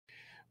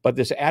But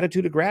this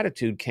attitude of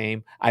gratitude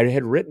came. I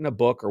had written a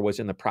book, or was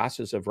in the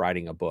process of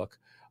writing a book,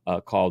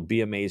 called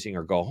Be Amazing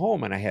or Go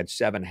Home. And I had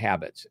 7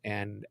 habits.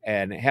 And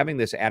having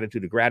this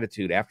attitude of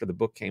gratitude, after the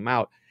book came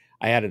out,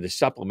 I added a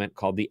supplement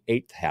called the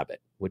 8th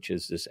habit, which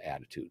is this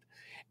attitude.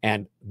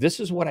 And this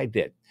is what I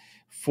did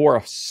for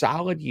a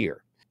solid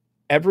year.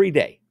 Every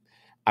day,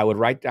 I would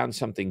write down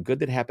something good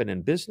that happened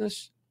in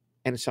business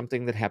and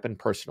something that happened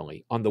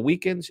personally. On the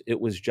weekends, it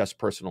was just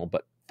personal,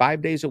 but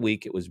 5 days a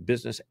week, it was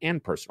business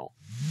and personal.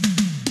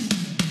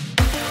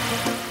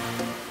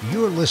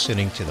 You're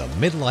listening to the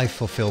Midlife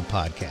Fulfilled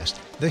podcast,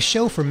 the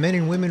show for men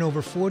and women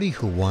over 40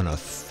 who want to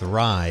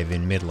thrive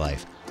in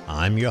midlife.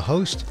 I'm your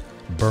host,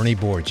 Bernie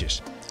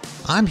Borges.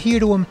 I'm here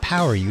to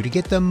empower you to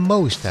get the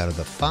most out of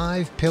the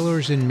 5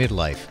 pillars in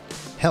midlife: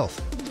 health,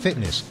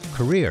 fitness,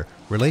 career,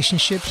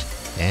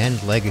 relationships,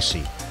 and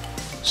legacy.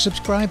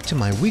 Subscribe to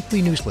my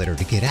weekly newsletter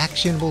to get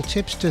actionable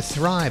tips to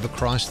thrive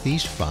across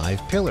these 5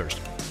 pillars.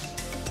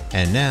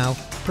 And now,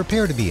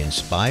 prepare to be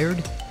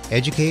inspired,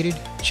 educated,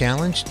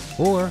 challenged,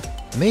 or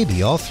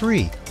maybe all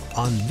 3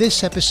 on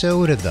this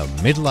episode of the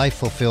Midlife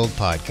Fulfilled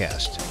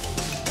podcast.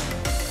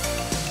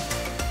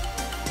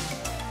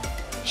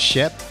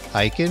 Shep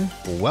Hyken,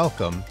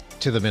 welcome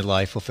to the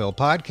Midlife Fulfilled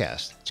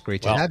podcast. It's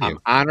great to have you. I'm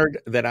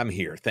honored that I'm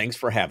here. Thanks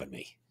for having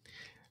me.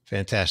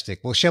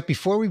 Fantastic. Well, Shep,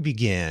 before we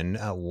begin,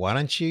 why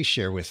don't you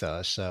share with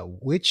us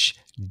which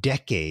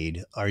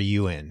decade are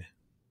you in?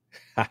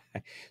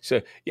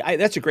 So yeah,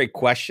 that's a great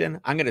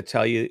question. I'm going to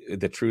tell you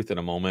the truth in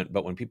a moment.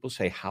 But when people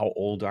say, how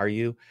old are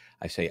you?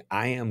 I say,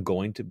 I am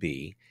going to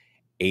be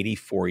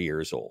 84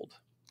 years old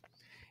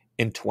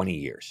in 20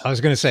 years. I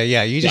was going to say,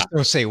 yeah, you just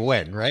don't say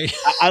when, right?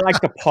 I like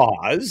to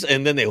pause,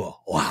 and then they go,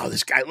 wow,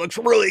 this guy looks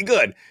really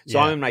good. So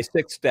I'm in my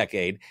 6th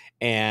decade,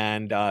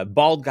 and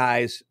bald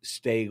guys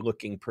stay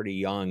looking pretty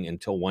young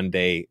until one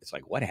day it's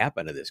like, what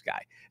happened to this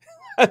guy?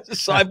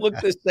 So I've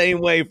looked the same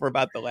way for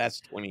about the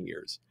last 20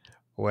 years.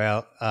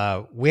 Well,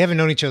 we haven't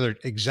known each other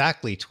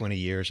exactly 20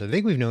 years. I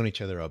think we've known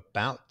each other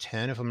about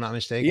 10, if I'm not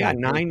mistaken. Yeah,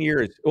 9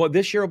 years. Well,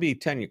 this year will be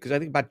 10 years, because I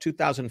think about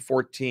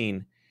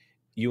 2014,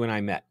 you and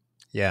I met.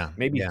 Yeah.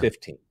 Maybe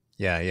 15.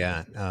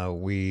 Yeah.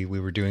 We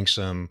were doing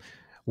some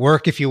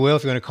work, if you will,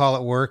 if you want to call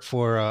it work,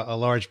 for a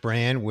large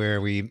brand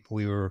where we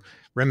were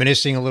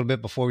reminiscing a little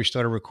bit before we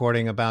started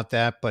recording about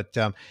that. But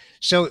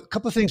so a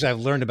couple of things I've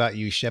learned about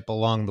you, Shep,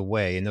 along the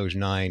way in those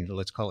 9,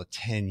 let's call it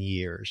 10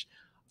 years.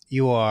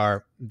 You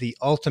are the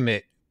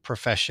ultimate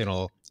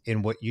professional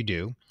in what you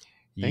do.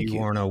 You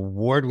are an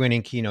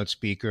award-winning keynote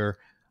speaker.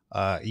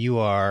 You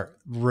are a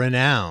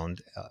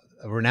renowned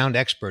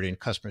expert in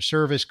customer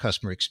service,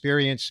 customer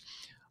experience.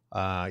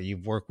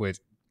 You've worked with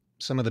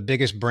some of the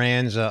biggest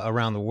brands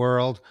around the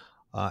world,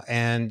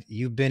 and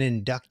you've been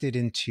inducted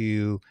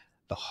into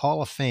the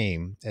Hall of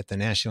Fame at the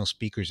National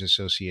Speakers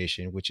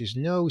Association, which is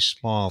no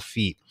small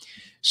feat.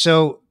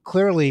 So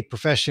clearly,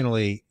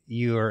 professionally,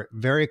 you're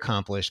very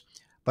accomplished.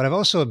 But I've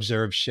also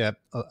observed, Shep,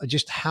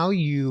 just how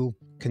you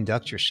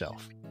conduct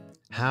yourself,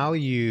 how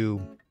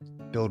you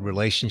build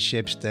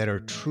relationships that are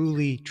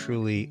truly,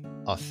 truly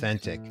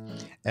authentic.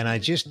 And I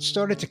just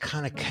started to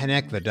kind of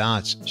connect the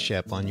dots,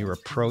 Shep, on your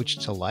approach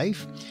to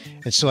life.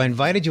 And so I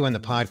invited you on the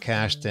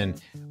podcast.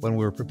 And when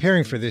we were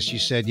preparing for this, you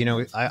said,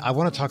 I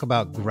want to talk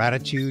about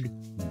gratitude,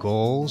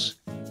 goals,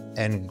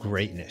 and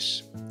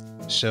greatness.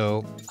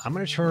 So I'm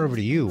going to turn it over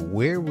to you.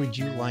 Where would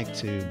you like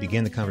to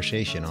begin the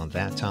conversation on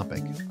that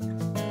topic?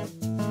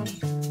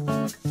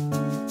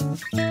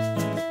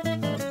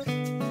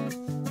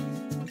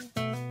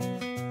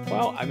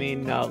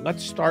 Well,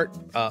 let's start.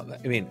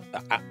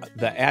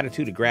 The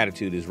attitude of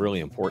gratitude is really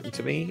important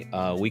to me.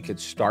 We could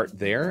start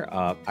there.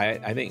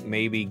 I think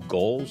maybe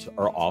goals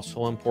are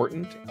also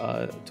important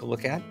to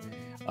look at.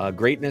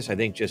 Greatness, I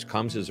think, just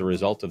comes as a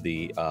result of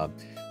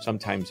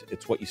sometimes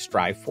it's what you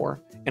strive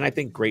for. And I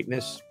think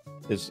greatness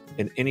is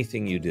in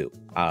anything you do.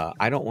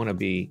 I don't want to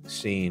be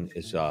seen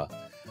as,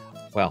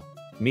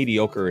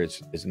 mediocre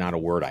is not a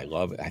word I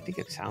love. I think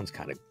it sounds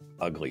kind of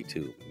ugly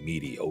too,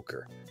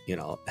 mediocre.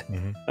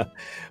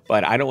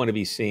 But I don't want to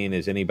be seen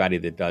as anybody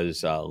that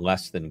does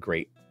less than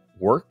great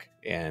work,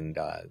 and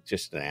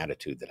just an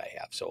attitude that I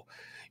have. So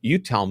you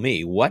tell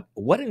me, what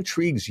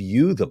intrigues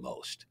you the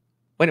most?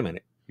 Wait a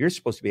minute. You're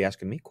supposed to be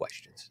asking me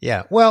questions.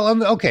 Yeah.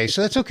 Well, okay.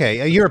 So that's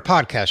okay. You're a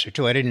podcaster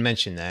too. I didn't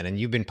mention that. And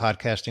you've been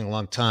podcasting a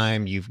long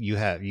time. You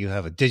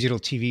have a digital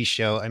TV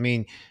show.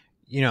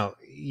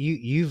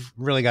 You've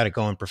really got it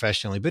going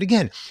professionally. But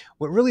again,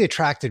 what really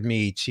attracted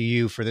me to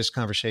you for this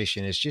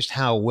conversation is just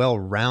how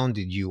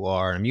well-rounded you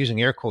are. I'm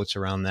using air quotes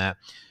around that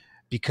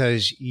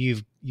because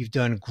you've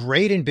done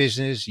great in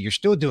business. You're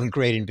still doing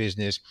great in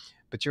business,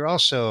 but you're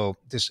also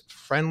this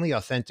friendly,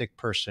 authentic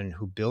person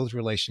who builds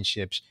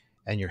relationships,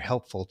 and you're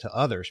helpful to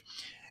others.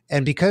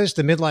 And because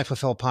the Midlife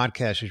Fulfilled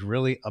podcast is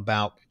really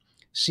about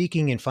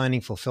seeking and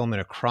finding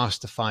fulfillment across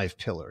the 5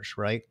 pillars,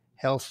 right?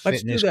 Health,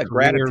 fitness,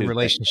 career,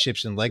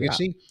 relationships, and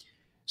legacy. Yeah.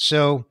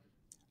 So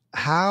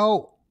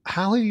how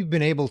have you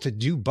been able to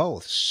do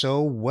both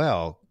so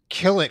well?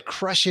 Kill it,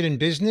 crush it in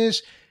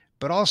business,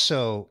 but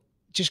also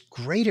just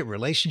great at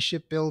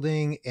relationship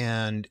building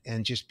and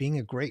just being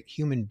a great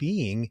human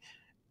being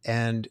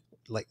and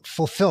like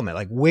fulfillment.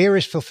 Like, where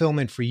is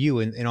fulfillment for you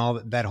in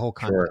all that whole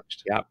Sure.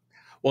 context? Yeah.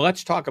 Well,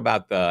 let's talk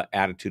about the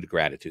attitude of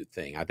gratitude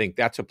thing. I think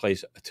that's a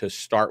place to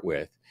start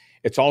with.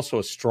 It's also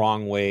a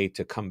strong way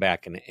to come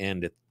back and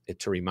end it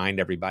to remind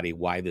everybody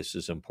why this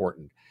is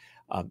important.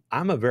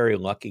 I'm a very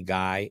lucky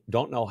guy.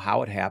 Don't know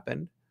how it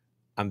happened.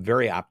 I'm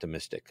very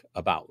optimistic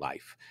about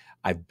life.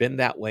 I've been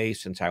that way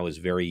since I was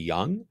very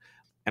young.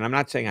 And I'm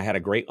not saying I had a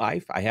great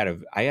life. I had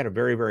a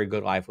very, very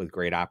good life with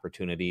great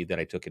opportunity that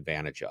I took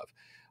advantage of.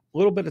 A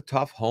little bit of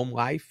tough home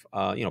life.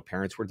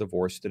 Parents were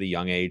divorced at a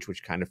young age,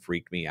 which kind of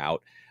freaked me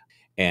out.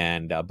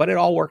 And but it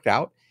all worked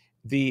out.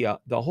 The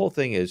whole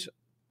thing is,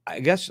 I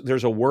guess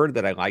there's a word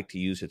that I like to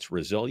use. It's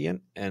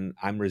resilient, and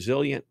I'm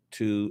resilient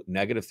to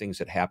negative things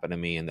that happen to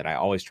me, and that I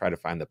always try to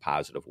find the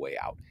positive way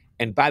out.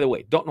 And by the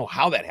way, don't know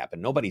how that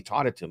happened. Nobody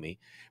taught it to me,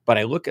 but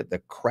I look at the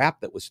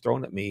crap that was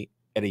thrown at me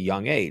at a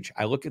young age.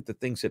 I look at the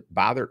things that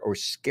bothered or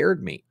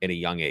scared me at a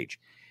young age,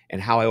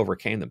 and how I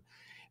overcame them.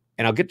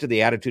 And I'll get to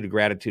the attitude of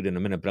gratitude in a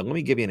minute, but let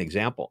me give you an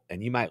example,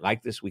 and you might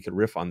like this. We could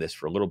riff on this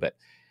for a little bit.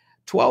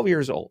 12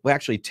 years old, well,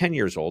 actually 10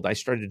 years old, I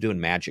started doing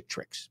magic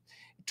tricks.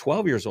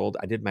 12 years old,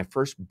 I did my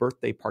first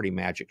birthday party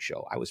magic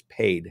show. I was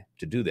paid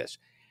to do this.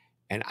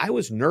 And I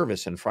was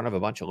nervous in front of a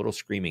bunch of little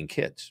screaming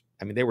kids.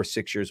 I mean, they were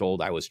 6 years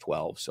old. I was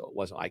 12. So it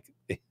wasn't like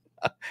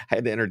I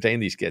had to entertain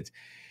these kids.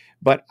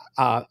 But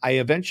I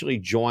eventually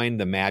joined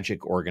the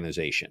magic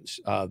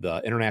organizations,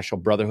 the International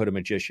Brotherhood of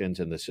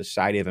Magicians and the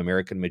Society of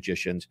American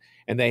Magicians,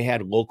 and they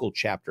had local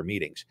chapter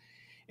meetings.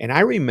 And I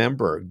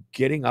remember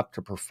getting up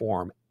to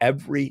perform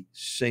every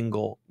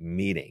single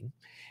meeting,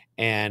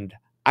 and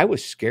I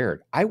was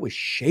scared. I was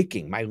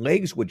shaking. My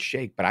legs would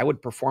shake, but I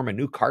would perform a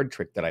new card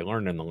trick that I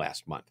learned in the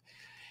last month.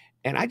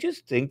 And I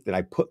just think that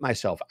I put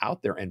myself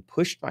out there and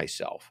pushed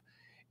myself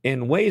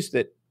in ways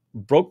that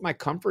broke my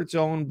comfort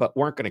zone, but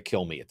weren't going to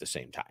kill me at the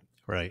same time.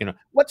 Right.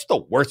 What's the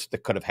worst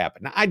that could have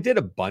happened? Now, I did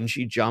a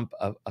bungee jump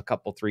a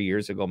couple, 3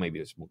 years ago. Maybe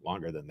it was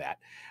longer than that.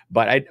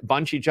 But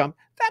bungee jump,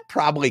 that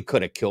probably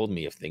could have killed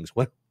me if things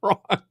went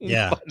wrong.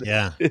 Yeah.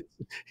 But,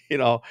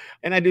 Yeah.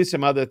 And I do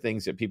some other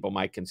things that people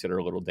might consider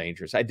a little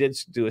dangerous. I did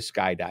do a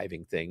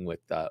skydiving thing with,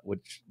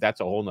 which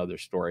that's a whole nother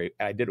story.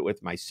 I did it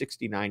with my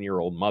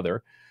 69-year-old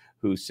mother,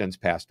 who's since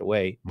passed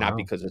away, not Wow.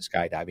 because of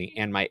skydiving,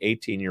 and my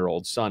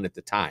 18-year-old son at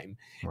the time.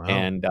 Wow.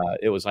 And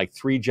it was like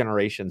 3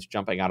 generations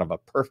jumping out of a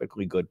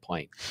perfectly good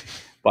plane.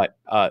 But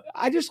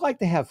I just like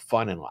to have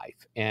fun in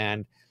life.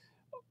 And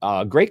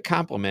a great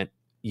compliment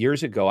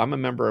years ago, I'm a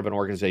member of an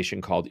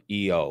organization called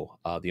EO,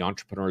 the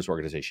Entrepreneurs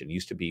Organization. It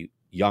used to be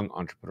Young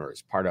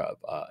Entrepreneurs, part of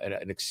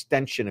an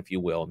extension, if you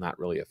will, not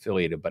really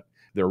affiliated, but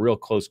they're real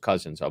close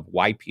cousins of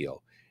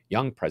YPO,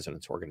 Young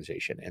Presidents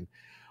Organization. And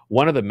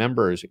one of the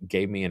members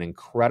gave me an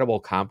incredible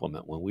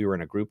compliment when we were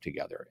in a group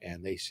together.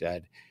 And they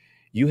said,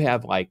 you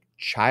have like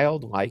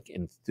childlike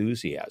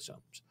enthusiasm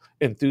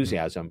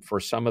for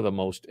some of the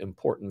most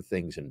important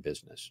things in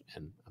business.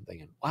 And I'm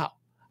thinking, wow,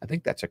 I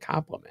think that's a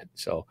compliment.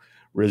 So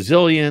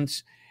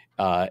resilience,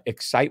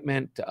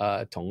 excitement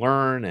to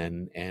learn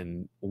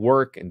and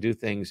work and do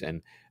things.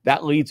 And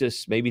that leads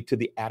us maybe to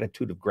the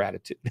attitude of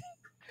gratitude.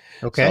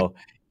 Okay. So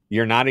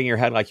you're nodding your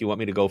head like you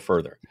want me to go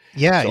further.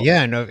 Yeah. So,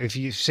 Yeah. No, if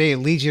you say it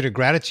leads you to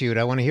gratitude,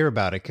 I want to hear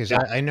about it because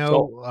yeah. I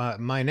know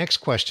my next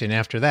question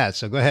after that.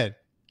 So go ahead.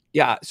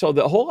 Yeah. So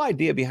the whole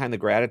idea behind the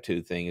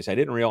gratitude thing is I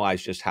didn't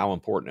realize just how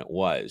important it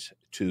was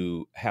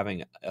to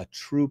having a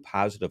true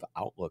positive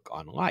outlook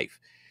on life.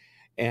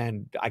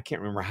 And I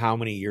can't remember how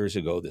many years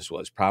ago this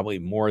was, probably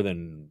more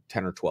than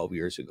 10 or 12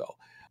 years ago.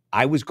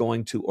 I was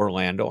going to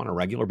Orlando on a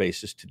regular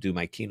basis to do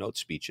my keynote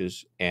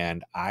speeches,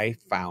 and I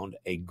found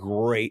a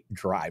great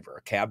driver,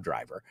 a cab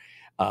driver,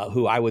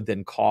 who I would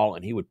then call,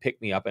 and he would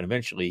pick me up. And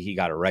eventually he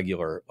got a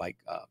regular, like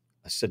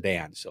a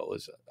sedan. So it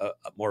was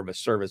more of a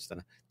service than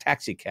a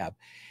taxi cab.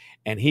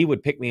 And he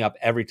would pick me up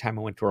every time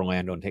I went to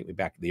Orlando and take me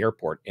back to the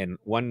airport. And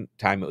one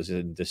time it was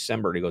in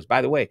December, and he goes,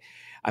 by the way,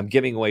 I'm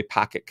giving away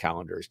pocket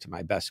calendars to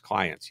my best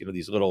clients.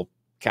 These little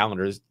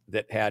calendars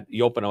that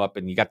you open them up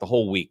and you got the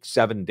whole week,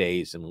 7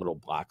 days in little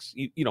blocks.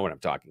 You know what I'm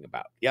talking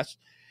about. Yes.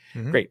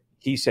 Mm-hmm. Great.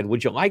 He said,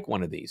 would you like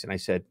one of these? And I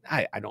said,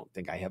 I don't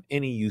think I have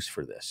any use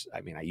for this.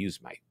 I mean, I use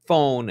my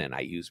phone and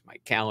I use my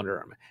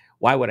calendar.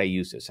 Why would I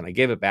use this? And I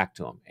gave it back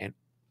to him. And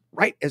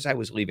right as I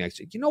was leaving, I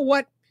said, you know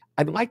what?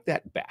 I'd like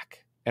that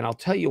back. And I'll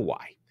tell you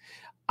why.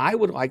 I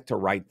would like to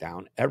write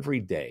down every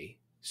day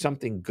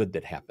something good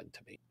that happened to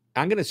me.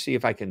 I'm going to see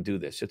if I can do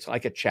this. It's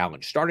like a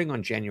challenge starting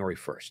on January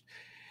 1st.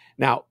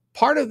 Now,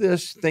 part of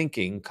this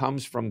thinking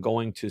comes from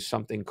going to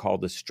something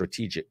called the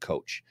Strategic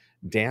Coach,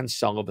 Dan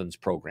Sullivan's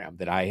program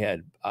that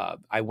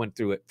I went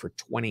through it for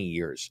 20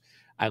 years.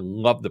 I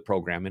love the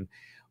program. And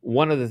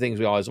one of the things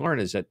we always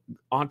learn is that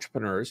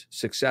entrepreneurs,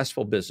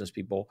 successful business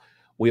people,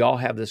 we all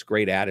have this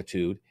great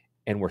attitude.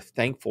 And we're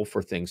thankful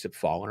for things that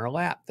fall in our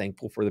lap,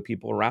 thankful for the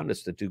people around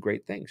us that do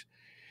great things.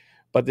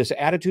 But this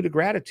attitude of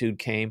gratitude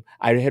came,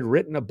 I had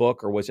written a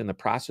book or was in the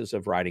process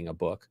of writing a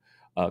book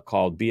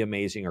called Be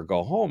Amazing or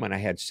Go Home, and I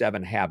had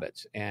 7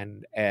 habits.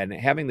 And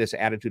having this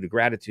attitude of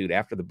gratitude,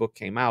 after the book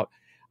came out,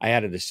 I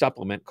added a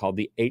supplement called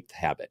the 8th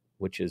habit,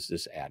 which is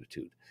this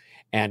attitude.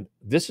 And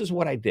this is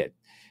what I did.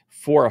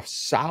 For a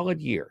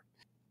solid year,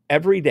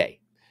 every day,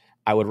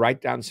 I would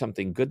write down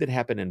something good that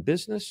happened in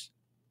business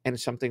and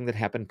something that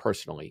happened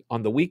personally.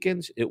 On the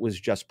weekends, it was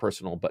just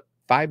personal, but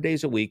 5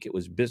 days a week, it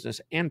was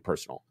business and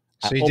personal.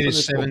 So you did it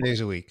 7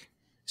 days a week.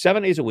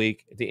 7 days a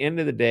week. At the end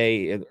of the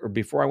day, or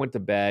before I went to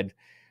bed,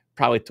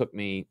 probably took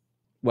me,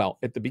 well,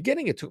 at the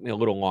beginning, it took me a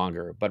little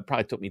longer, but it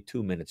probably took me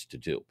 2 minutes to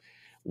do.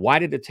 Why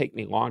did it take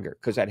me longer?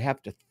 Because I'd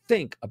have to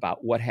think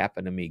about what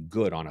happened to me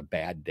good on a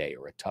bad day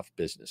or a tough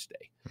business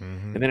day.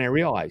 Mm-hmm. And then I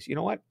realized, you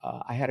know what?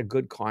 I had a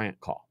good client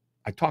call.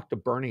 I talked to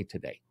Bernie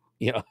today,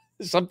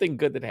 something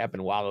good that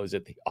happened while I was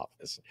at the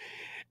office.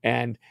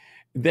 And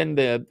then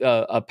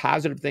a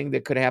positive thing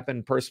that could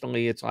happen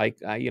personally, it's like,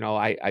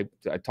 I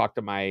talked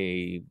to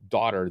my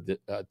daughter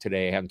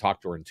today. I haven't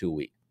talked to her in 2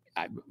 weeks.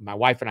 My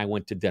wife and I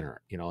went to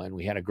dinner, and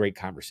we had a great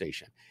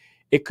conversation.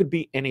 It could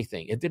be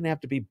anything. It didn't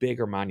have to be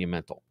big or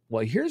monumental.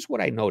 Well, here's what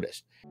I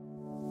noticed.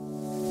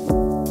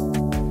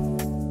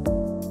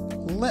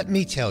 Let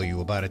me tell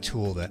you about a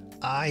tool that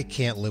I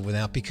can't live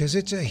without because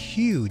it's a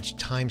huge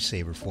time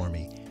saver for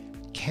me.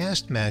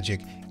 Cast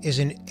Magic is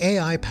an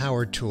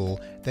AI-powered tool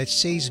that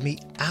saves me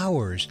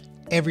hours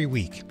every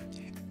week.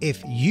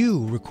 If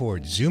you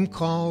record Zoom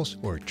calls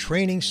or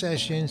training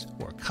sessions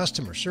or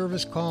customer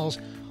service calls,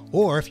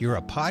 or if you're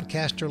a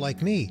podcaster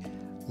like me,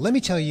 let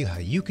me tell you how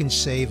you can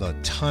save a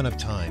ton of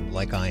time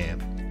like I am.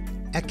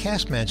 At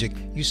Cast Magic,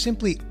 you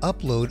simply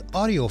upload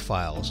audio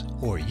files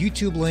or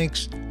YouTube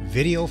links,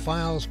 video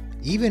files,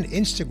 even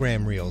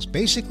Instagram reels,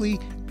 basically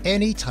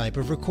any type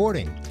of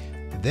recording.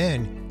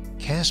 Then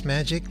Cast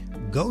Magic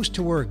goes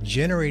to work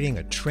generating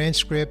a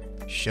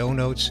transcript, show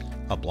notes,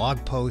 a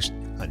blog post,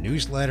 a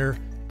newsletter,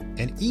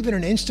 and even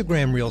an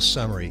Instagram reel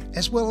summary,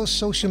 as well as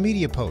social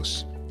media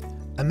posts.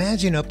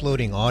 Imagine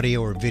uploading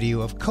audio or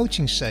video of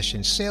coaching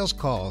sessions, sales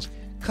calls,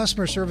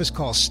 customer service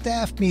calls,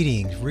 staff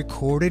meetings,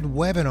 recorded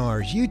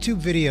webinars, YouTube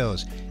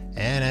videos,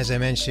 and as I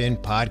mentioned,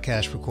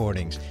 podcast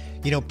recordings.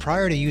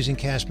 Prior to using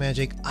Cast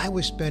Magic, I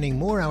was spending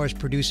more hours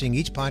producing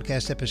each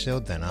podcast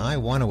episode than I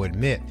want to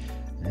admit.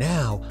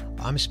 Now,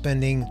 I'm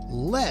spending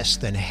less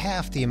than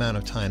half the amount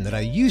of time that I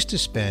used to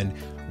spend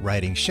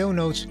writing show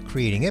notes,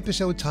 creating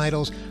episode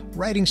titles,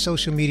 writing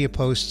social media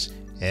posts,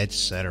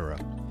 etc.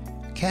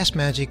 Cast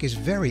Magic is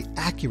very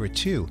accurate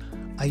too.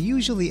 I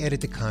usually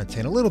edit the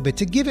content a little bit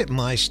to give it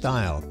my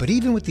style, but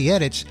even with the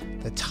edits,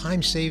 the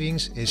time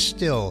savings is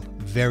still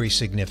very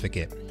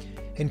significant.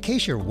 In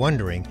case you're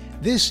wondering,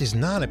 this is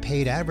not a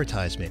paid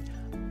advertisement.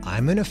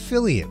 I'm an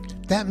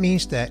affiliate. That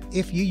means that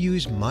if you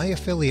use my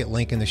affiliate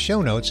link in the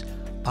show notes,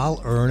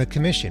 I'll earn a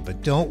commission.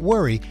 But don't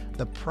worry,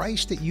 the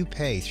price that you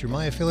pay through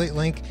my affiliate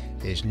link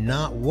is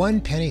not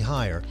 1 penny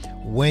higher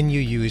when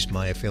you use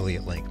my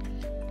affiliate link.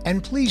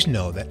 And please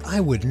know that I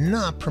would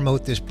not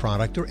promote this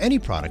product, or any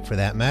product for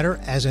that matter,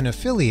 as an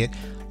affiliate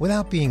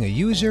without being a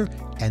user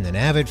and an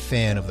avid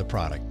fan of the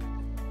product.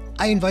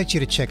 I invite you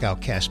to check out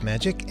Cast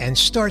Magic and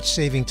start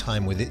saving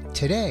time with it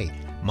today.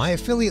 My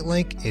affiliate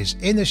link is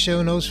in the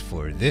show notes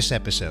for this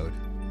episode.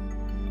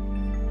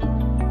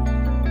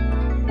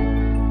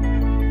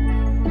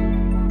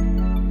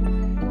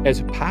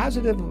 As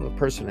positive of a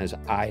person as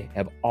I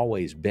have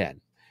always been,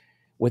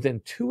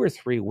 within 2 or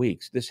 3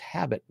 weeks, this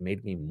habit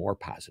made me more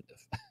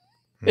positive.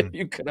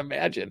 You can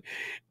imagine.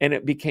 And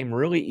it became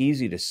really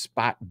easy to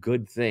spot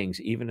good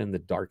things, even in the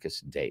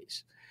darkest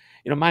days.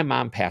 My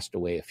mom passed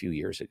away a few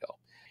years ago.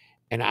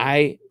 And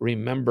I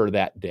remember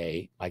that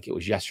day like it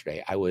was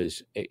yesterday. I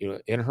was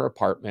in her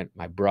apartment.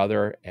 My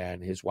brother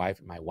and his wife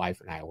and my wife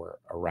and I were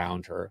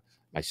around her.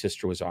 My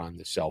sister was on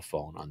the cell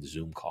phone on the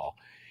Zoom call,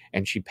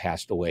 and she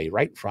passed away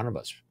right in front of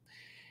us.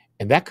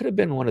 And that could have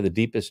been one of the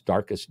deepest,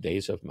 darkest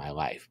days of my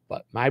life.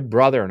 But my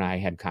brother and I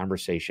had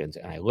conversations,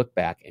 and I look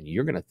back, and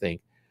you're going to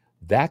think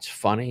that's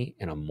funny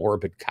in a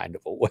morbid kind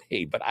of a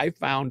way. But I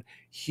found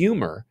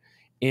humor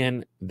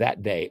in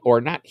that day, or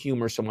not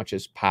humor so much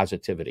as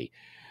positivity.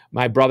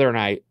 My brother and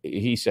I,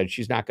 he said,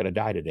 she's not going to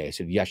die today. I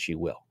said, yes, she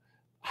will.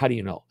 How do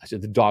you know? I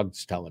said, the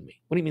dog's telling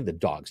me. What do you mean the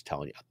dog's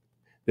telling you?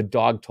 The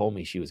dog told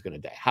me she was going to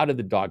die. How did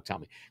the dog tell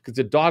me? Because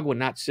the dog would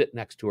not sit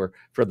next to her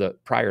for the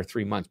prior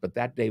 3 months, but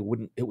that day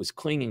it was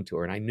clinging to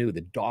her. And I knew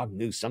the dog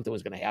knew something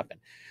was going to happen.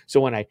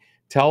 So when I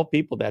tell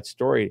people that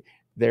story,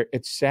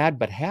 it's sad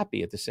but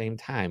happy at the same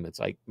time. It's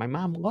like, my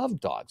mom loved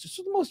dogs. This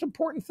was the most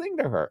important thing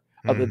to her,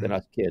 other than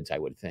us kids, I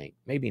would think.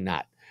 Maybe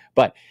not.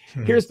 But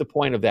here's the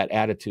point of that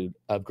attitude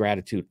of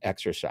gratitude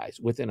exercise.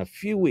 Within a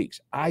few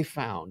weeks, I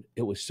found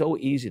it was so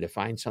easy to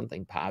find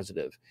something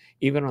positive,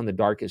 even on the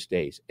darkest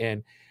days.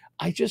 And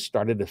I just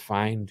started to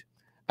find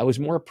I was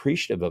more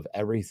appreciative of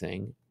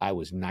everything. I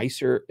was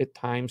nicer at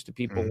times to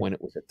people when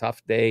it was a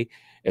tough day,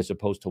 as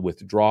opposed to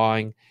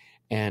withdrawing.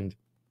 And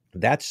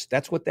that's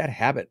what that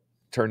habit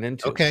turned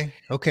into. Okay.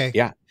 Okay.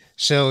 Yeah,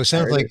 So it there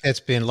sounds it like is. that's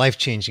been life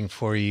changing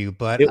for you.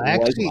 But It I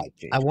was actually life I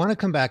changing. want to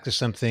come back to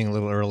something a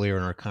little earlier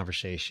in our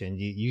conversation.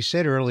 You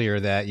said earlier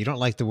that you don't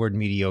like the word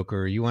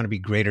mediocre. You want to be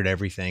great at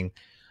everything.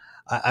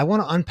 I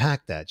want to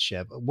unpack that,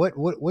 Shep.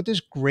 What does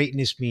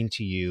greatness mean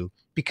to you?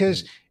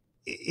 Because Mm,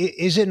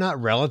 is it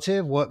not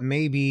relative? What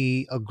may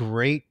be a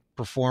great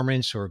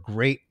performance or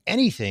great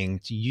anything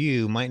to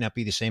you might not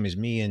be the same as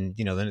me and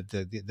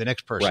the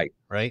next person, right.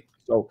 right?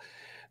 So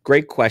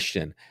great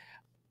question.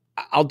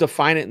 I'll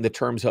define it in the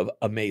terms of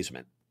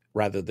amazement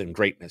rather than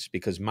greatness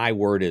because my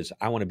word is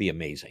I want to be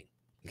amazing.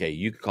 Okay,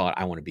 you can call it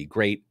I want to be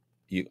great.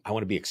 I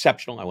want to be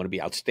exceptional. I want to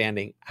be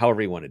outstanding.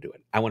 However you want to do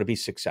it. I want to be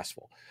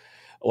successful.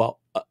 Well,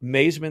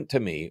 amazement to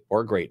me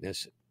or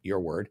greatness, your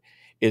word,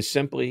 is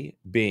simply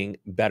being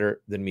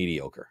better than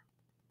mediocre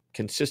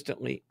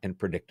consistently and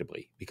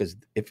predictably. Because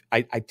if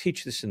I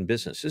teach this in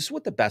business, this is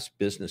what the best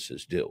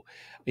businesses do.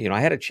 I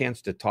had a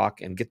chance to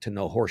talk and get to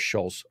know Horst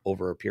Schulze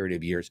over a period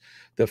of years,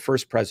 the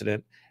first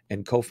president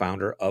and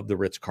co-founder of the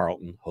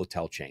Ritz-Carlton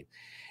hotel chain.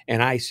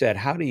 And I said,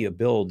 how do you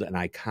build an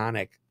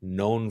iconic,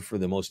 known for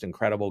the most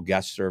incredible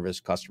guest service,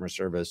 customer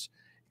service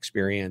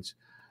experience,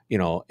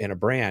 in a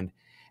brand?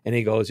 And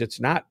he goes,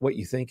 it's not what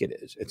you think it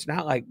is. It's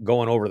not like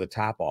going over the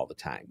top all the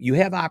time. You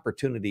have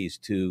opportunities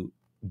to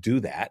do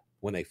that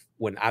when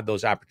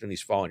those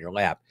opportunities fall in your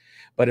lap.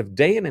 But if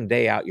day in and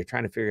day out, you're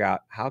trying to figure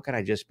out how can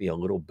I just be a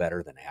little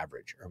better than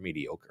average or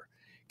mediocre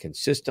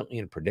consistently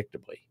and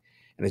predictably.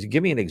 And as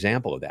give me an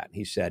example of that,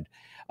 he said,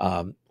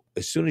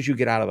 as soon as you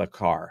get out of the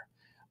car,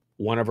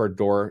 one of our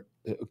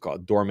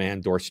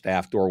doorman, door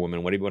staff,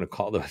 doorwoman, whatever you want to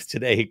call them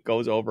today,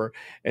 goes over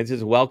and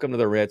says, welcome to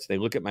the Ritz. They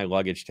look at my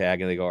luggage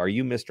tag and they go, are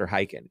you Mr.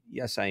 Hyken?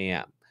 Yes, I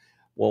am.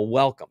 Well,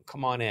 welcome.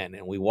 Come on in.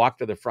 And we walk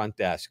to the front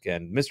desk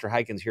and Mr.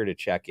 Hyken's here to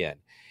check in.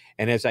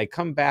 And as I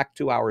come back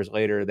 2 hours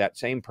later, that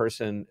same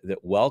person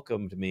that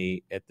welcomed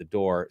me at the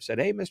door said,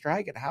 hey, Mr.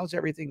 Hyken, how's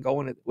everything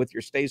going with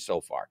your stay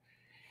so far?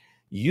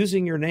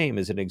 Using your name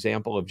as an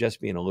example of just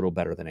being a little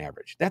better than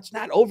average. That's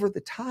not over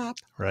the top.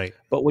 Right.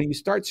 But when you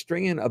start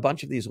stringing a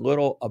bunch of these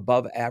little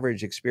above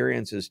average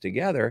experiences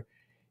together,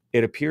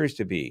 it appears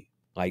to be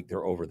like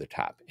they're over the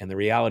top. And the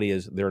reality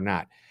is they're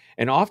not.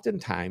 And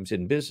oftentimes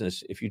in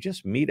business, if you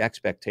just meet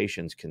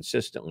expectations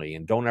consistently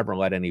and don't ever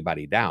let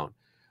anybody down,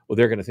 well,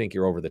 they're going to think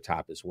you're over the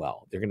top as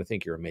well. They're going to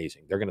think you're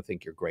amazing. They're going to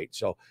think you're great.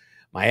 So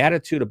my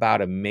attitude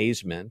about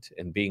amazement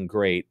and being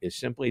great is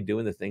simply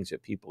doing the things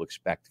that people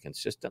expect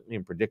consistently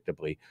and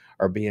predictably,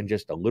 or being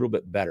just a little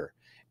bit better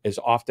as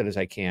often as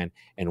I can.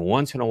 And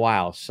once in a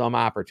while, some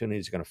opportunity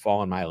is going to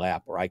fall in my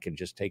lap where I can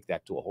just take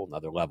that to a whole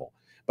nother level.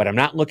 But I'm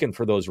not looking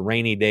for those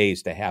rainy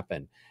days to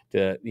happen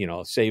to,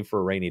 save for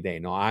a rainy day.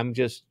 No, I'm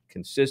just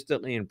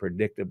consistently and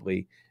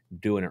predictably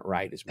doing it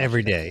right as much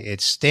Every as I day. can.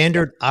 It's Yep.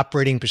 standard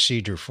operating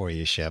procedure for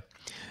you, Shep.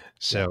 Yep.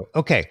 So,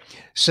 okay.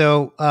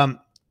 So,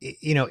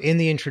 in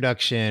the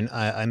introduction,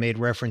 I made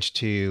reference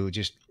to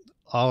just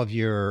all of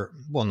your,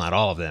 well, not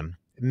all of them,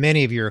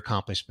 many of your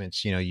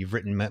accomplishments. You've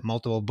written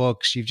multiple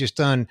books. You've just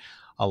done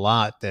a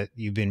lot that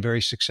you've been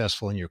very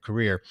successful in your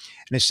career.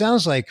 And it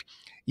sounds like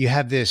you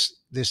have this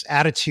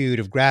attitude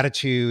of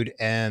gratitude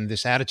and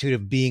this attitude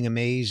of being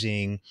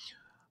amazing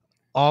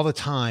all the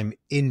time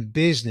in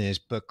business,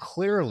 but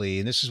clearly,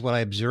 and this is what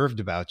I observed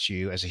about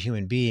you as a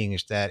human being,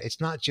 is that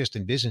it's not just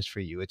in business for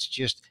you. It's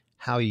just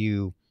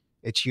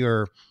it's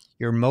your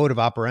mode of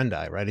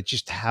operandi, right? It's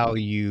just how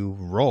you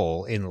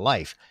roll in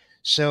life.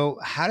 So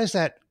how does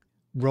that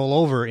roll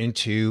over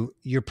into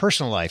your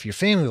personal life, your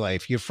family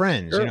life, your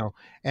friends, Sure.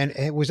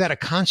 and was that a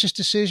conscious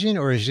decision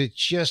or is it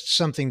just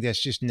something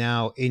that's just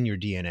now in your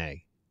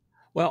DNA?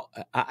 Well,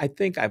 I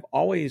think I've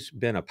always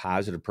been a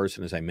positive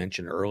person, as I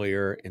mentioned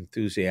earlier,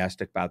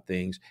 enthusiastic about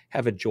things,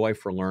 have a joy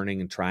for learning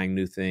and trying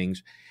new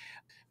things,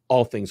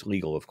 all things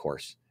legal, of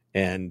course.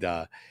 And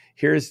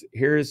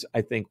here's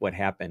I think what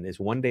happened is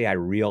one day I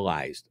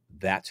realized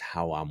that's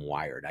how I'm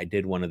wired. I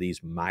did one of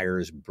these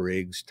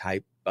Myers-Briggs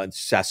type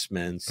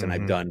assessments, and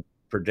I've Hmm. done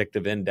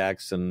predictive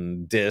index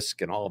and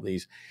DISC and all of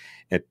these.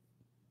 And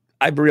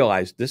I've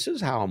realized this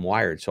is how I'm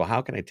wired. So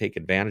how can I take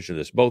advantage of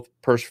this, both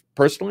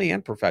personally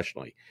and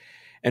professionally?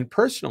 And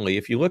personally,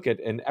 if you look at,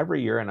 and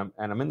every year, and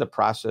I'm in the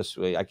process,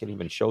 I can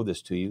even show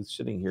this to you,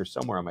 sitting here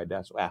somewhere on my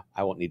desk. Well,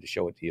 I won't need to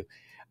show it to you.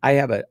 I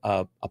have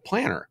a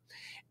planner,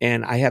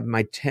 and I have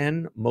my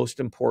 10 most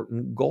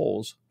important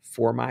goals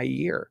for my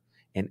year.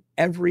 And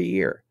every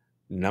year,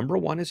 number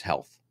one is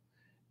health.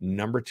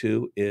 Number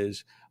two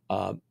is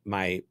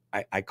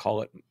I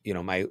call it,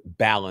 my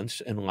balance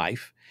in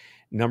life.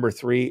 Number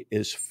three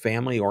is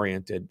family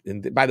oriented.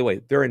 And by the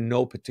way, they're in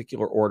no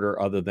particular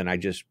order other than I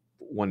just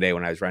one day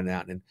when I was writing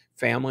out. And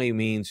family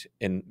means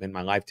in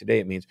my life today,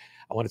 it means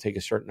I want to take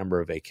a certain number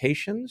of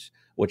vacations,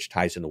 which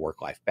ties into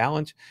work-life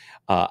balance.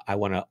 I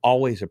want to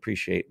always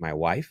appreciate my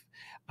wife.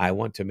 I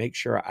want to make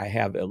sure I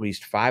have at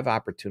least 5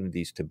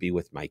 opportunities to be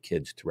with my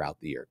kids throughout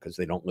the year because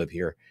they don't live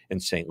here in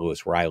St.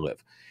 Louis where I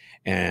live.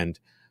 And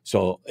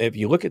so if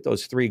you look at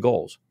those 3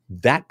 goals,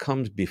 that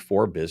comes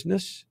before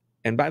business.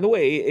 And by the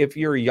way, if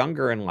you're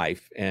younger in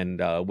life,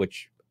 and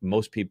which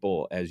most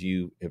people, as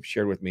you have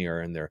shared with me,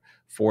 are in their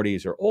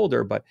 40s or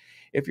older. But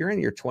if you're in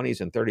your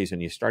 20s and 30s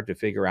and you start to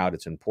figure out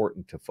it's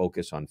important to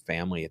focus on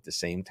family at the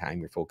same time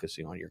you're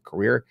focusing on your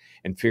career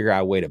and figure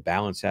out a way to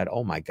balance that,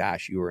 oh my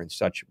gosh, you are in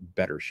such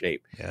better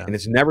shape. Yeah. And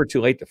it's never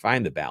too late to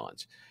find the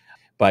balance.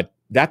 But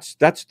that's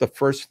the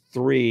first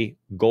 3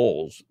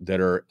 goals that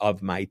are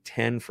of my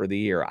 10 for the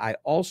year. I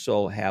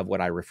also have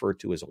what I refer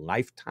to as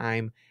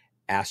lifetime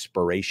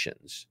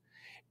aspirations.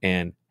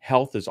 And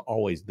health is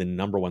always the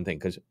number one thing,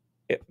 because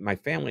my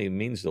family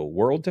means the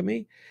world to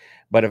me.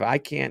 But if I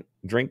can't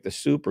drink the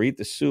soup or eat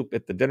the soup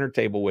at the dinner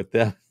table with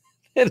them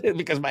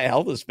because my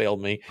health has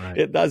failed me, Right.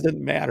 it doesn't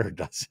matter,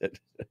 does it?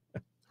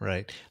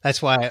 Right.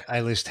 That's why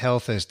I list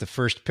health as the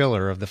first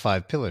pillar of the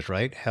 5 pillars,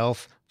 right?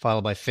 Health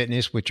followed by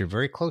fitness, which are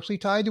very closely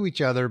tied to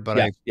each other, but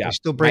I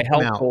still My break them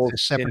health out goals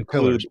as separate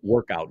include pillars.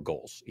 workout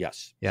goals.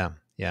 Yes. Yeah.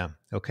 Yeah.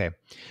 Okay.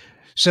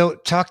 So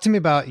talk to me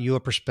about your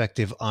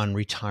perspective on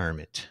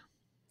retirement.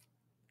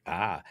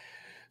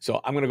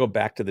 So I'm going to go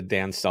back to the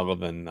Dan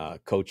Sullivan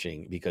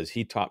coaching, because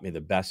he taught me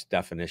the best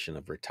definition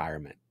of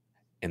retirement.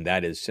 And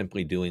that is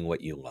simply doing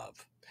what you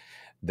love.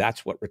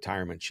 That's what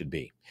retirement should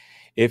be.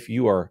 If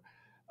you are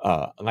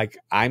like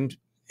I'm,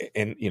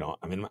 and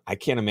I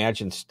can't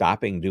imagine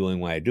stopping doing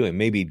what I do, and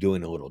maybe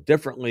doing a little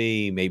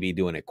differently, maybe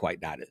doing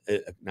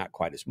it not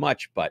quite as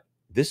much, but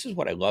this is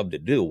what I love to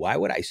do. Why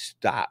would I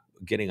stop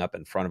getting up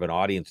in front of an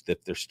audience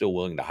if they're still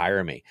willing to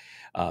hire me?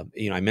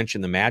 I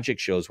mentioned the magic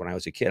shows when I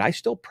was a kid. I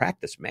still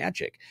practice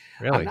magic.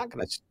 Really? I'm not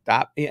going to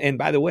stop. And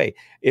by the way,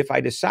 if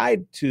I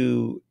decide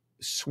to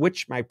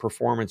switch my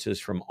performances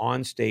from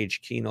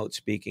on-stage keynote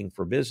speaking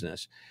for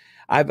business,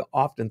 I've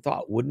often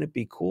thought, wouldn't it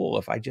be cool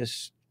if I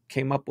just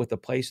came up with a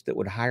place that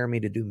would hire me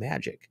to do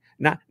magic?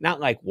 Not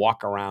like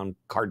walk around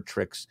card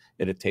tricks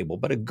at a table,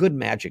 but a good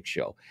magic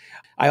show.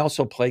 I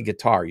also play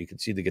guitar. You can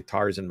see the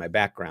guitars in my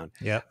background.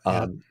 Yeah.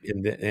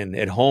 And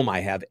at home,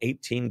 I have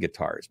 18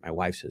 guitars. My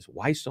wife says,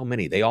 why so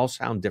many? They all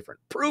sound different.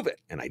 Prove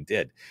it. And I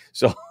did.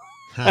 So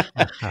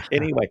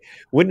anyway,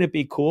 wouldn't it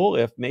be cool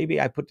if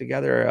maybe I put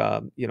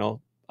together,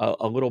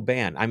 a little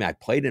band? I mean, I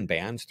played in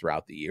bands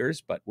throughout the years,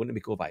 but wouldn't it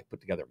be cool if I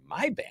put together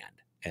my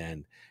band?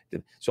 And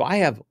so I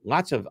have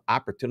lots of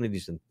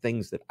opportunities and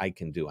things that I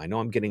can do. I know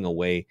I'm getting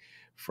away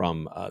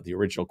from the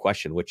original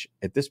question, which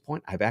at this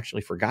point I've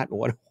actually forgotten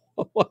what it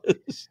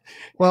was.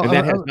 Well, and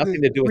that has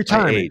nothing to do with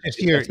retirement. my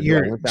age.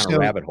 I went down a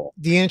rabbit hole.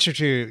 The answer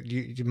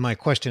to my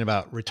question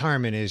about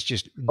retirement is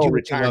just do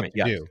what you love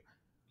to do.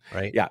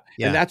 Right? Yeah.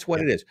 And that's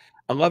what it is.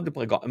 I love to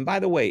play golf. And by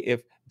the way,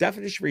 if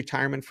definition of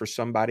retirement for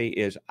somebody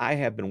is I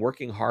have been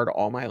working hard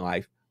all my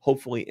life,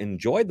 hopefully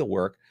enjoyed the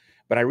work,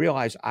 but I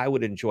realized I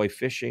would enjoy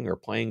fishing or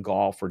playing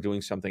golf or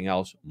doing something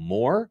else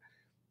more,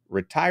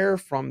 retire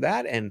from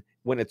that. And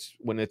when it's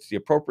the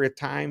appropriate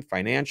time,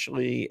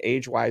 financially,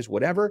 age-wise,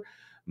 whatever,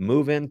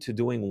 move into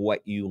doing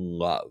what you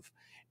love.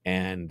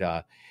 And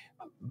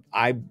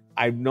I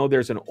know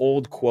there's an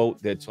old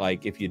quote that's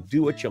like, if you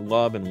do what you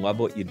love and love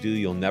what you do,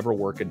 you'll never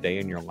work a day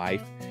in your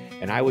life.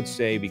 And I would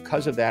say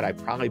because of that,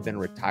 I've probably been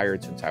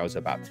retired since I was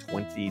about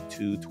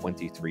 22,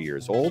 23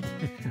 years old.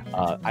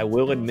 I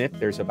will admit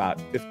there's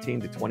about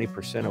 15 to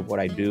 20% of what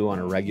I do on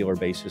a regular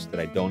basis that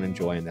I don't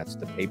enjoy, and that's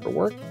the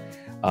paperwork.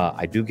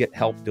 I do get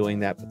help doing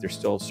that, but there's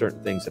still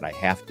certain things that I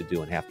have to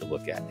do and have to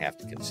look at and have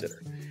to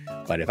consider.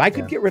 But if I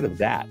could get rid of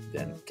that,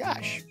 then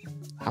gosh,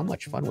 how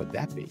much fun would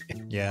that be?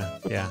 Yeah.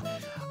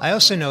 I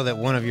also know that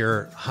one of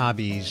your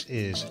hobbies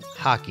is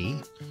hockey.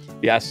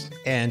 Yes.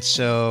 And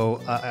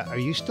so are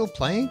you still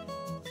playing?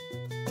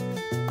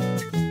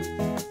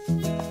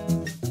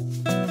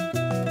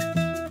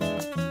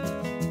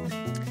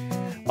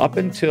 Up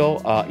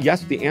until,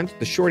 yes,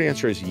 the short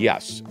answer is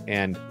yes.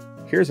 And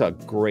here's a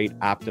great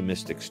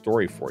optimistic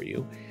story for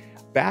you.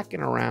 Back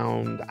in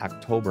around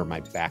October, my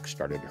back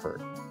started to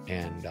hurt.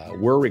 And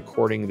we're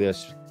recording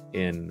this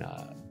in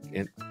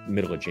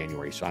middle of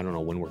January. So I don't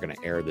know when we're going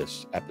to air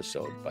this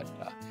episode. But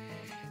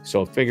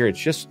so figure it's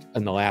just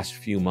in the last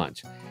few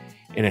months.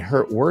 And it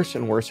hurt worse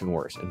and worse and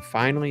worse. And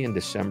finally in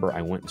December,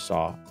 I went and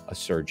saw a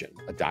surgeon,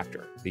 a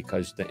doctor,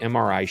 because the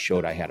MRI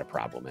showed I had a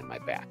problem in my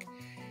back.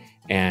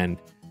 And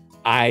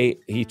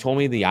he told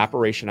me the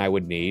operation I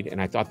would need,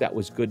 and I thought that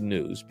was good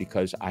news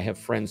because I have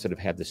friends that have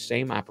had the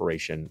same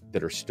operation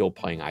that are still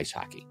playing ice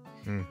hockey.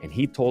 And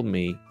he told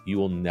me, you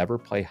will never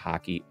play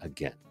hockey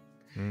again.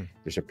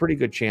 There's a pretty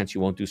good chance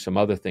you won't do some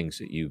other things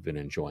that you've been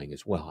enjoying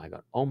as well. I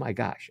thought, oh my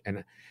gosh.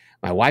 And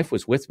my wife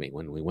was with me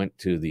when we went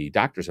to the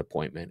doctor's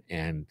appointment,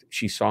 and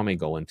she saw me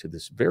go into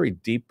this very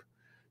deep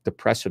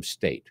depressive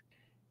state.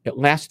 It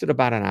lasted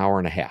about an hour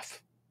and a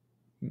half,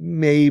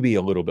 maybe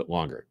a little bit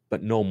longer,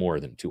 but no more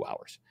than 2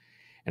 hours.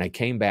 And I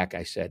came back,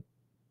 I said,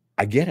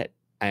 I get it.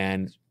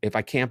 And if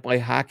I can't play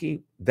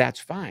hockey, that's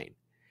fine.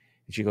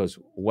 And she goes,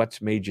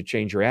 what's made you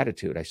change your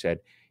attitude? I said,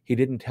 he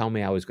didn't tell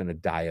me I was going to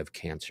die of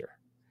cancer.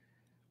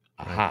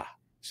 Aha.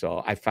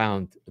 So I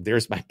found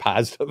there's my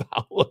positive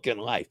outlook in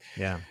life.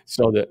 Yeah.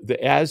 So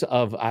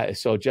I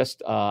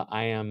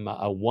am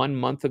 1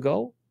 month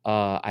ago,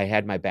 I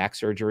had my back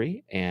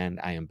surgery and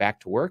I am back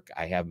to work.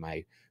 I have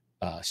my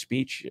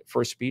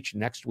first speech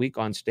next week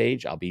on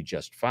stage. I'll be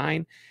just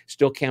fine.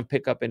 Still can't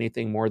pick up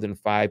anything more than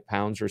 5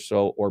 pounds or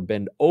so, or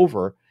bend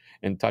over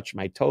and touch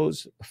my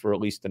toes for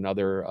at least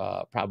another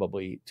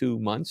probably 2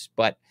 months.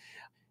 But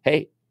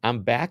hey,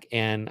 I'm back,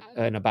 and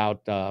in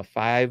about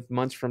 5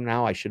 months from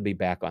now, I should be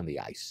back on the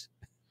ice.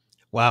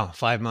 Wow,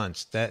 5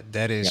 months.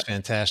 That is Yep.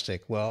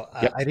 fantastic. Well,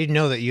 Yep. I didn't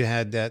know that you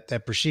had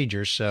that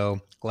procedure,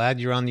 so glad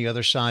you're on the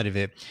other side of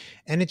it.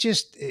 And it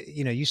just,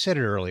 you said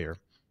it earlier.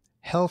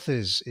 Health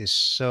is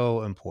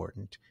so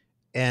important,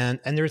 and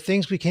there are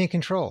things we can't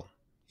control.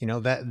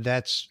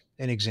 That's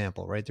an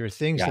example, right? There are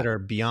things Yeah. that are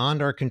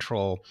beyond our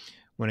control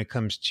when it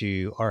comes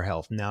to our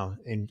health. Now,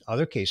 in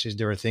other cases,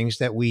 there are things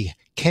that we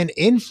can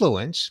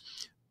influence,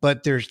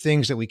 but there's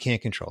things that we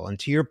can't control. And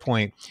to your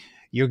point,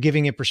 you're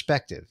giving it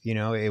perspective.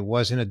 It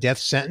wasn't a death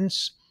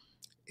sentence.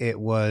 It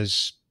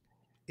was,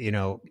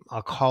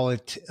 I'll call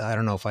it, I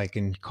don't know if I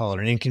can call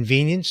it an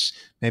inconvenience,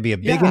 maybe a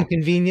big Yeah.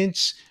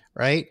 inconvenience,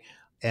 right?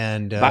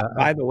 And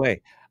By the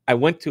way, I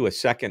went to a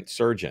second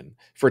surgeon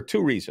for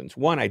 2 reasons.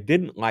 One, I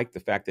didn't like the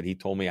fact that he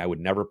told me I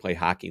would never play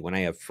hockey when I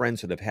have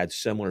friends that have had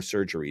similar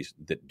surgeries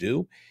that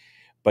do.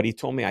 But he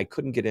told me I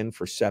couldn't get in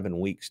for 7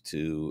 weeks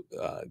to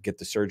get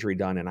the surgery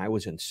done, and I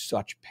was in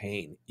such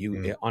pain.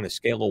 mm, On a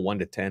scale of 1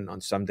 to 10, on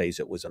some days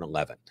it was an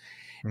 11.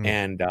 mm,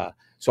 And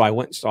so I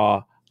went and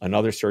saw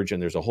another surgeon.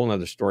 There's a whole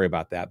other story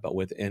about that. But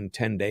within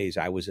 10 days,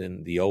 I was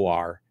in the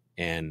OR,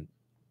 and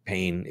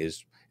pain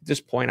is, at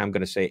this point, I'm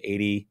going to say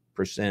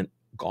 80%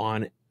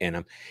 gone.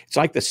 And it's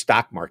like the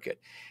stock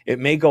market. It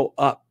may go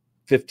up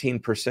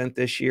 15%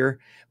 this year,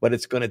 but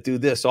it's going to do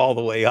this all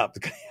the way up.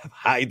 It's going to have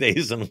high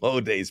days and low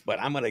days, but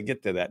I'm going to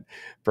get to that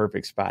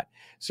perfect spot.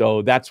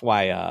 So that's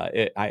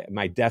why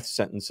my death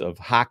sentence of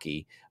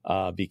hockey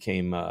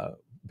became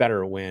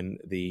better when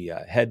the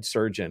head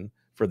surgeon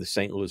for the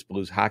St. Louis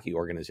Blues hockey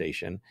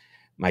organization,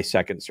 my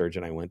second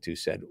surgeon I went to,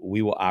 said,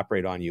 we will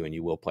operate on you and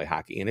you will play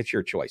hockey. And it's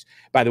your choice.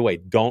 By the way,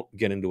 don't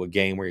get into a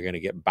game where you're going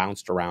to get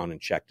bounced around and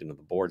checked into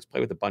the boards.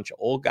 Play with a bunch of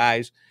old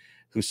guys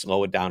who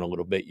slow it down a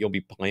little bit. You'll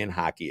be playing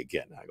hockey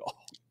again. I go,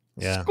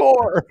 yeah,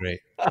 score. that's great.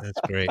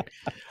 That's great.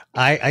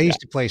 I Yeah.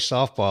 used to play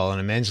softball in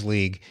a men's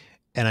league,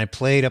 and I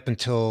played up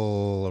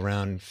until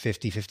around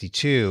 50,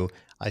 52.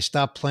 I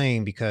stopped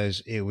playing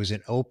because it was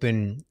an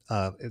open,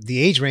 the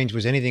age range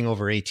was anything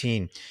over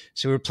 18.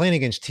 So we were playing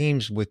against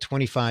teams with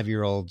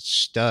 25-year-old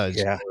studs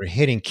Yeah. who were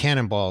hitting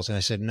cannonballs. And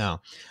I said,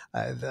 no,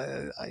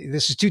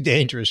 this is too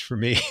dangerous for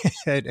me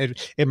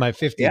in my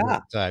 50s at Yeah.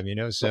 the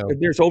time. So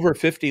There's over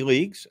 50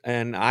 leagues,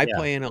 and I yeah,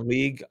 play in a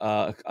league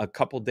a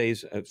couple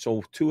days.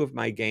 So 2 of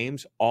my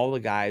games, all the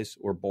guys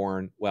were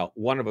born. Well,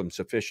 one of them's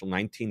official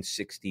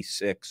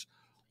 1966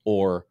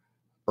 or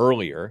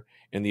earlier,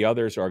 and the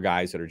others are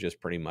guys that are just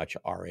pretty much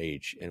our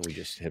age, and we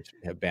just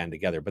have band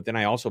together. But then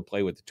I also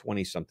play with the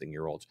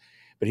 20-something-year-olds.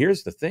 But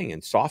here's the thing: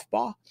 in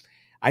softball,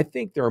 I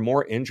think there are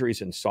more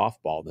injuries in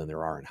softball than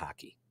there are in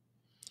hockey.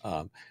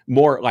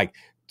 More like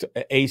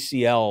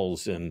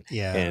ACLs and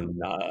yeah,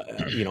 and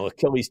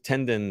Achilles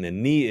tendon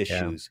and knee yeah,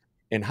 issues.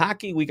 In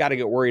hockey, we got to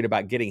get worried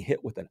about getting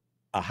hit with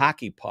a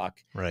hockey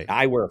puck. right.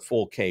 I wear a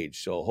full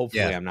cage, so Yeah,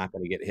 hopefully I'm not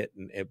going to get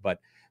hit. But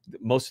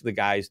most of the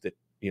guys that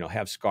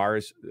have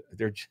scars,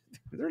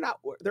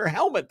 their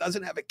helmet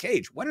doesn't have a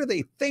cage. What are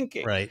they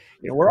thinking? right,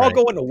 We're all right.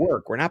 going to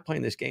work. We're not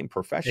playing this game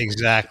professionally.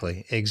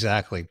 Exactly,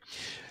 exactly.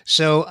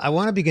 So I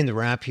want to begin to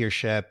wrap here,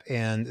 Shep.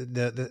 And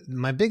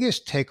my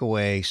biggest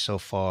takeaway so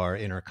far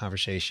in our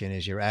conversation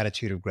is your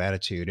attitude of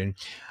gratitude. And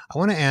I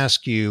want to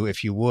ask you,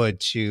 if you would,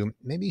 to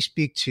maybe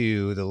speak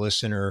to the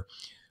listener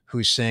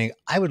who's saying,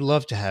 I would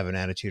love to have an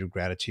attitude of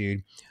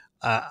gratitude.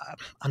 Uh,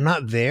 I'm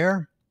not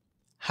there.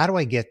 How do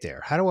I get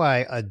there? How do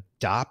I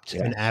adopt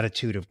Yeah. an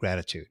attitude of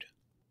gratitude?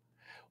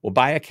 Well,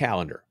 buy a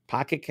calendar,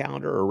 pocket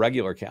calendar or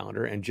regular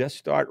calendar, and just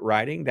start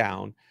writing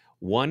down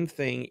one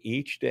thing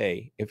each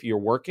day. If you're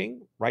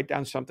working, write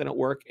down something at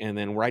work, and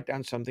then write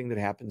down something that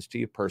happens to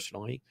you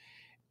personally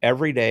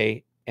every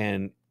day,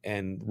 and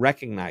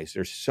recognize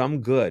there's some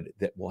good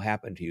that will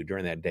happen to you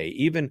during that day.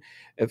 Even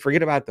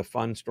forget about the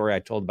fun story I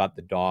told about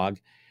the dog,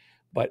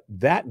 but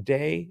that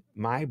day,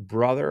 my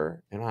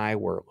brother and I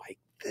were like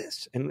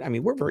this. And I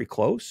mean, we're very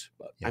close,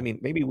 but I Yeah, mean,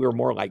 maybe we're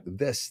more like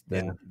this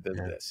yeah, than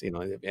yeah, this,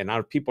 and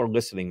now people are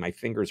listening. My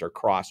fingers are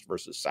crossed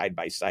versus side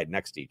by side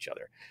next to each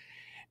other.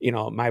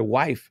 My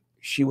wife,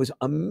 she was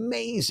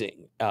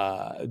amazing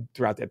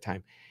throughout that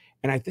time.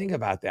 And I think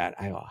about that.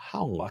 I go,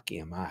 how lucky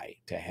am I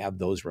to have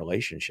those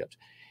relationships?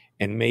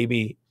 And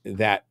maybe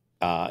that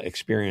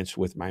experience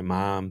with my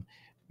mom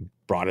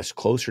brought us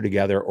closer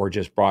together, or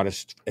just brought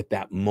us at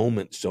that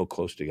moment so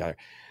close together.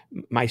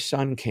 My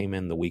son came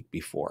in the week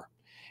before,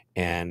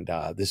 and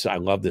I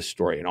love this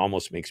story. It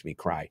almost makes me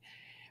cry.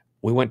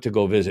 We went to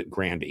go visit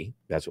Grandy.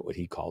 That's what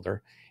he called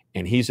her.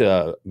 And he's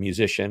a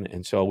musician.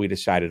 And so we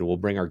decided we'll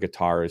bring our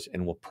guitars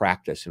and we'll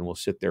practice, and we'll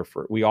sit there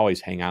we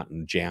always hang out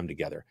and jam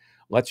together.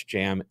 Let's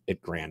jam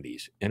at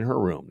Grandy's in her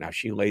room. Now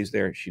she lays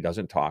there. She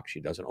doesn't talk.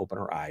 She doesn't open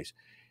her eyes.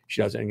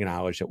 She doesn't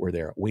acknowledge that we're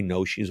there. We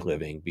know she's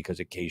living because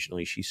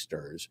occasionally she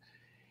stirs.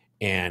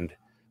 And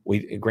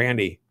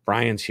Grandy,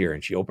 Brian's here.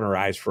 And she opened her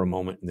eyes for a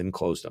moment and then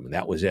closed them. And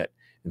that was it.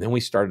 And then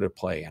we started to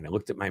play. And I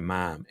looked at my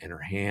mom, and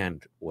her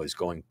hand was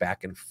going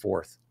back and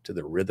forth to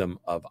the rhythm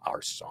of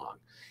our song.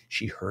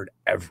 She heard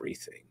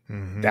everything.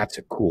 Mm-hmm. That's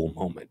a cool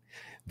moment.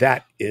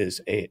 That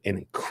is an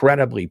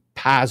incredibly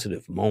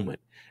positive moment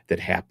that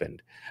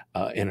happened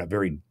in a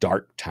very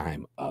dark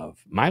time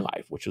of my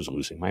life, which was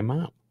losing my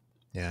mom.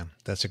 Yeah,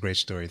 that's a great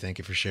story. Thank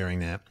you for sharing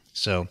that.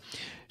 So,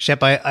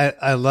 Shep,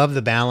 I love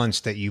the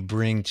balance that you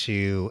bring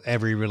to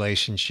every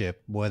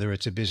relationship, whether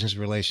it's a business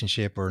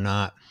relationship or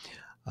not.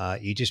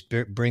 You just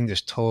bring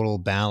this total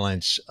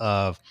balance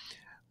of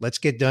let's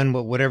get done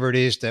with whatever it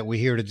is that we're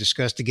here to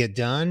discuss to get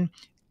done.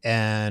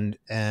 And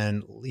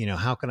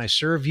how can I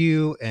serve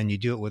you? And you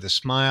do it with a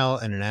smile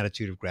and an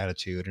attitude of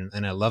gratitude.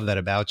 And I love that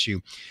about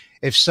you.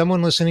 If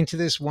someone listening to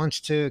this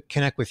wants to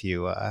connect with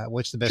you,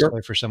 what's the best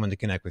way for someone to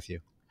connect with you?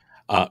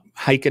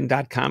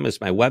 Hyken.com is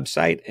my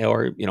website,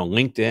 or,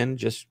 LinkedIn,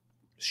 just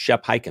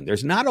Shep Hyken.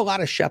 There's not a lot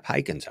of Shep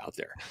Hykens out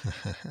there.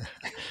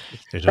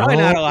 There's probably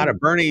not a lot of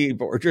Bernie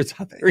Borgers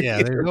out there.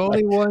 Yeah, there's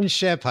only one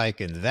Shep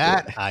Hyken.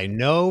 That I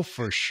know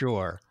for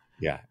sure.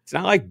 Yeah. It's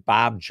not like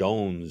Bob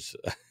Jones.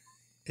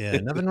 Yeah,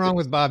 nothing wrong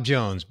with Bob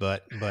Jones,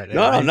 but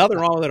no, nothing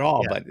wrong with it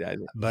all. Yeah,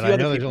 but I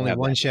know there's only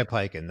one Shep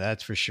Hyken.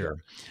 That's for sure.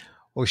 Yeah.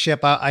 Well, Shep,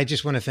 I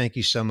just want to thank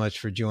you so much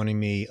for joining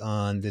me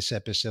on this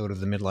episode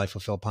of the Midlife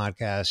Fulfilled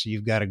podcast.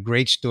 You've got a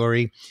great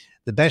story.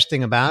 The best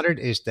thing about it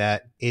is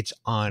that it's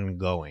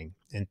ongoing.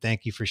 And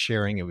thank you for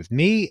sharing it with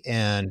me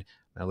and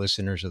my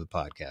listeners of the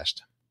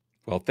podcast.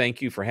 Well,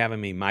 thank you for having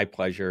me. My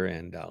pleasure.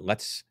 And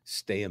let's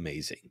stay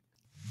amazing.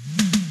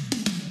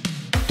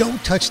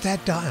 Don't touch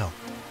that dial.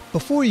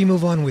 Before you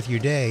move on with your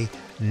day,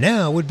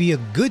 now would be a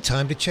good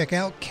time to check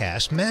out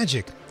Cast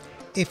Magic.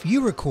 If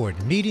you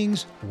record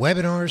meetings,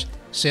 webinars,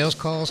 sales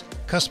calls,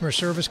 customer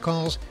service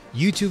calls,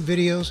 YouTube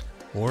videos,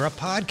 or a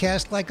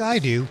podcast like I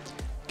do,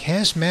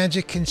 Cast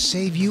Magic can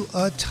save you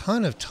a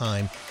ton of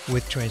time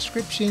with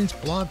transcriptions,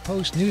 blog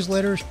posts,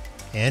 newsletters,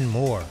 and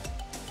more.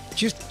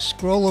 Just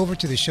scroll over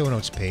to the show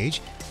notes page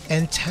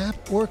and tap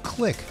or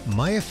click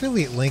my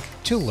affiliate link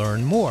to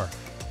learn more.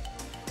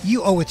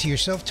 You owe it to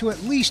yourself to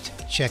at least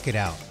check it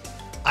out.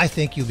 I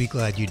think you'll be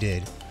glad you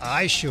did.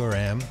 I sure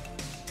am.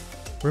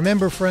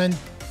 Remember, friend,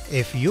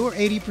 if you're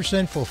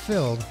 80%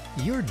 fulfilled,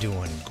 you're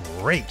doing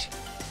great.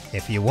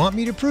 If you want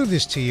me to prove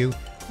this to you,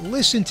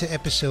 listen to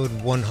episode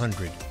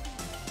 100.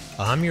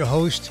 I'm your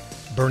host,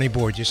 Bernie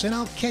Borges, and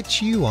I'll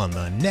catch you on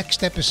the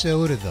next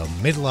episode of the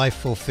Midlife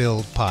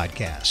Fulfilled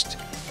podcast.